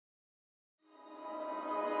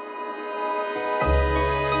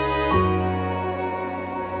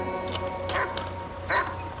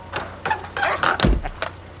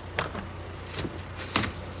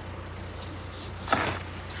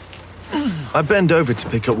I bend over to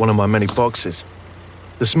pick up one of my many boxes,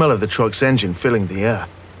 the smell of the truck's engine filling the air.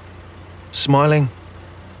 Smiling,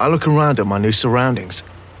 I look around at my new surroundings,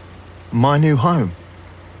 my new home.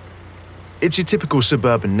 It's your typical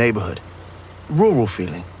suburban neighborhood, rural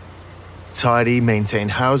feeling. Tidy,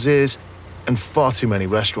 maintained houses, and far too many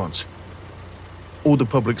restaurants. All the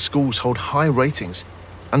public schools hold high ratings,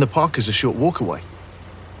 and the park is a short walk away.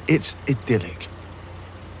 It's idyllic,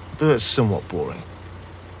 but somewhat boring.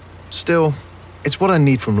 Still, it's what I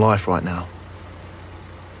need from life right now.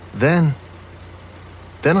 Then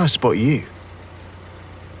I spot you.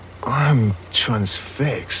 I'm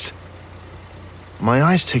transfixed. My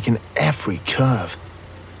eyes take in every curve,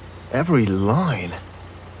 every line.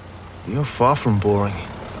 You're far from boring.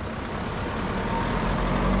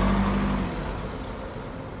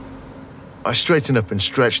 I straighten up and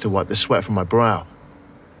stretch to wipe the sweat from my brow,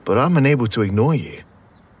 but I'm unable to ignore you.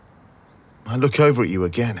 I look over at you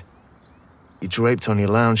again. You're draped on your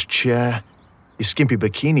lounge chair, your skimpy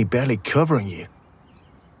bikini barely covering you.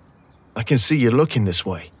 I can see you looking this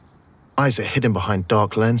way. Eyes are hidden behind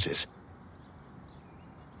dark lenses.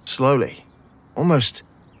 Slowly, almost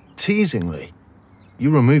teasingly,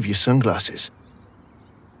 you remove your sunglasses.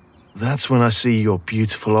 That's when I see your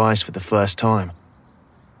beautiful eyes for the first time.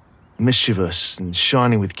 Mischievous and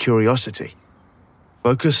shining with curiosity,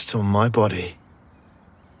 focused on my body.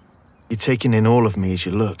 You're taking in all of me as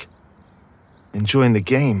you look. Enjoying the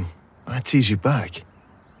game, I tease you back.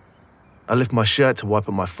 I lift my shirt to wipe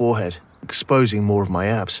at my forehead, exposing more of my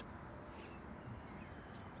abs.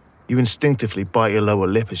 You instinctively bite your lower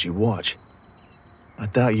lip as you watch. I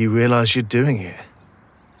doubt you realize you're doing it.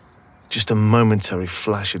 Just a momentary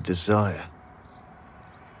flash of desire.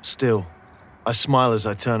 Still, I smile as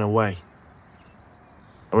I turn away.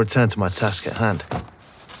 I return to my task at hand.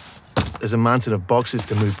 There's a mountain of boxes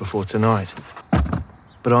to move before tonight,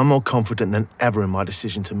 but I'm more confident than ever in my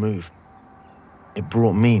decision to move. It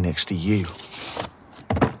brought me next to you.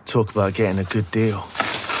 Talk about getting a good deal.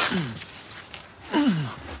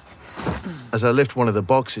 As I lift one of the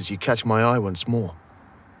boxes, you catch my eye once more,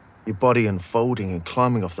 your body unfolding and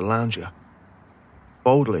climbing off the lounger.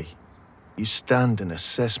 Boldly, you stand and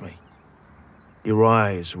assess me, your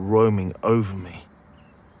eyes roaming over me.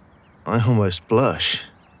 I almost blush.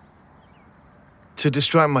 To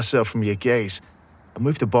distract myself from your gaze, I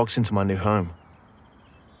move the box into my new home.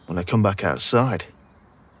 When I come back outside,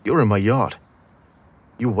 you're in my yard.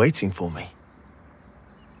 You're waiting for me.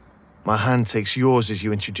 My hand takes yours as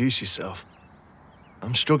you introduce yourself.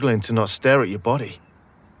 I'm struggling to not stare at your body,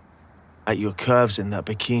 at your curves in that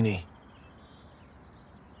bikini.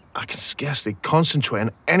 I can scarcely concentrate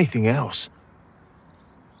on anything else.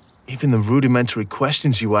 Even the rudimentary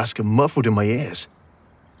questions you ask are muffled in my ears.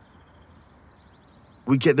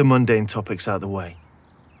 We get the mundane topics out of the way.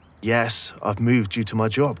 Yes, I've moved due to my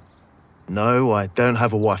job. No, I don't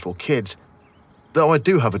have a wife or kids, though I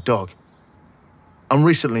do have a dog. I'm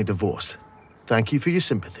recently divorced. Thank you for your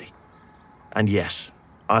sympathy. And yes,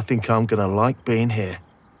 I think I'm gonna like being here.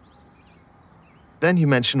 Then you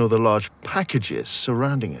mention all the large packages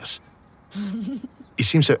surrounding us. You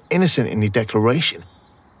seem so innocent in your declaration,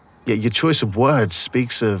 yet your choice of words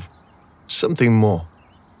speaks of something more.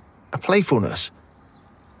 A playfulness.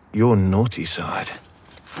 Your naughty side.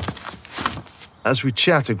 As we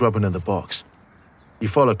chat and grab another box, you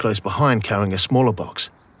follow close behind carrying a smaller box.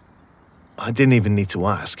 I didn't even need to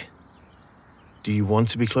ask. Do you want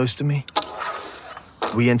to be close to me?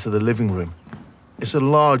 We enter the living room. It's a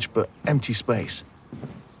large but empty space.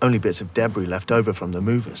 Only bits of debris left over from the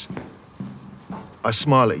movers. I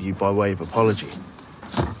smile at you by way of apology.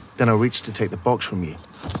 Then I reach to take the box from you.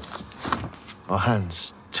 Our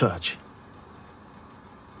hands touch.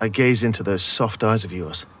 I gaze into those soft eyes of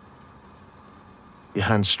yours. Your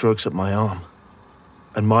hand strokes up my arm,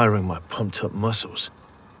 admiring my pumped-up muscles.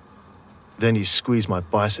 Then you squeeze my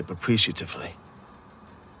bicep appreciatively.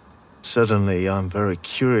 Suddenly, I'm very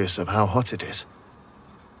curious of how hot it is.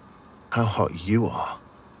 How hot you are.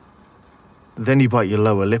 Then you bite your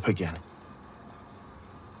lower lip again.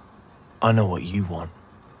 I know what you want.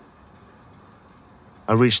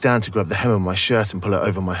 I reach down to grab the hem of my shirt and pull it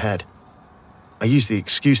over my head. I use the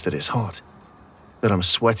excuse that it's hot, that I'm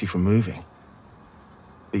sweaty from moving.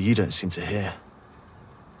 But you don't seem to hear.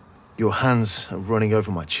 Your hands are running over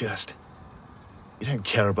my chest. You don't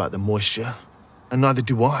care about the moisture, and neither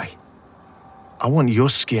do I. I want your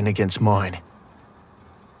skin against mine.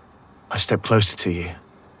 I step closer to you.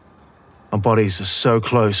 Our bodies are so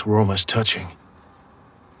close we're almost touching.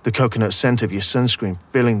 The coconut scent of your sunscreen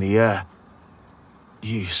filling the air.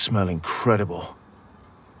 You smell incredible.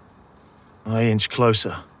 I inch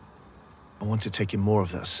closer. I want to take in more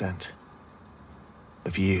of that scent.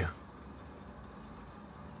 of you.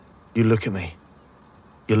 You look at me,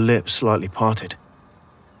 your lips slightly parted,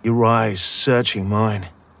 your eyes searching mine,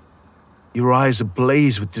 your eyes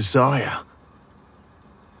ablaze with desire.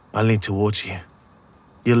 I lean towards you,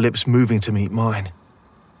 your lips moving to meet mine.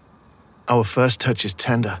 Our first touch is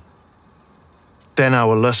tender. Then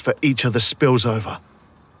our lust for each other spills over.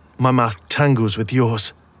 My mouth tangles with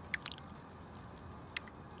yours.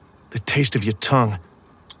 The taste of your tongue,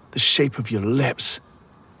 the shape of your lips.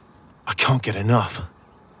 I can't get enough.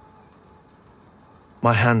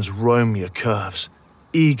 My hands roam your curves,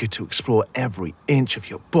 eager to explore every inch of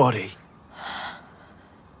your body.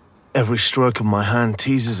 Every stroke of my hand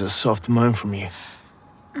teases a soft moan from you.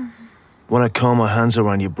 When I calm my hands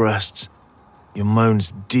around your breasts, your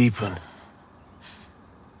moans deepen.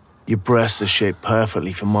 Your breasts are shaped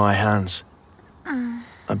perfectly for my hands.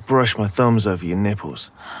 I brush my thumbs over your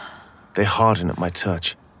nipples. They harden at my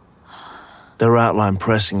touch, their outline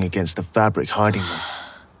pressing against the fabric hiding them.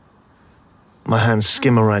 My hands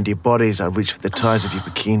skim around your body as I reach for the ties of your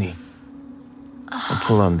bikini. I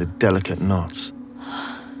pull on the delicate knots,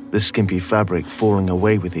 the skimpy fabric falling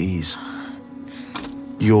away with ease.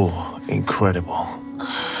 You're incredible.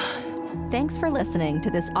 Thanks for listening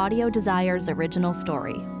to this Audio Desires original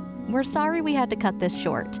story. We're sorry we had to cut this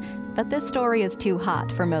short, but this story is too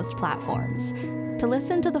hot for most platforms. To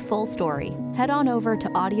listen to the full story, head on over to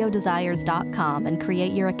audiodesires.com and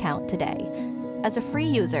create your account today. As a free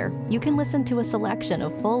user, you can listen to a selection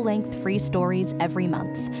of full-length free stories every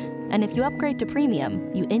month. And if you upgrade to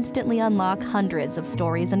premium, you instantly unlock hundreds of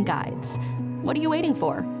stories and guides. What are you waiting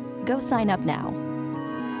for? Go sign up now.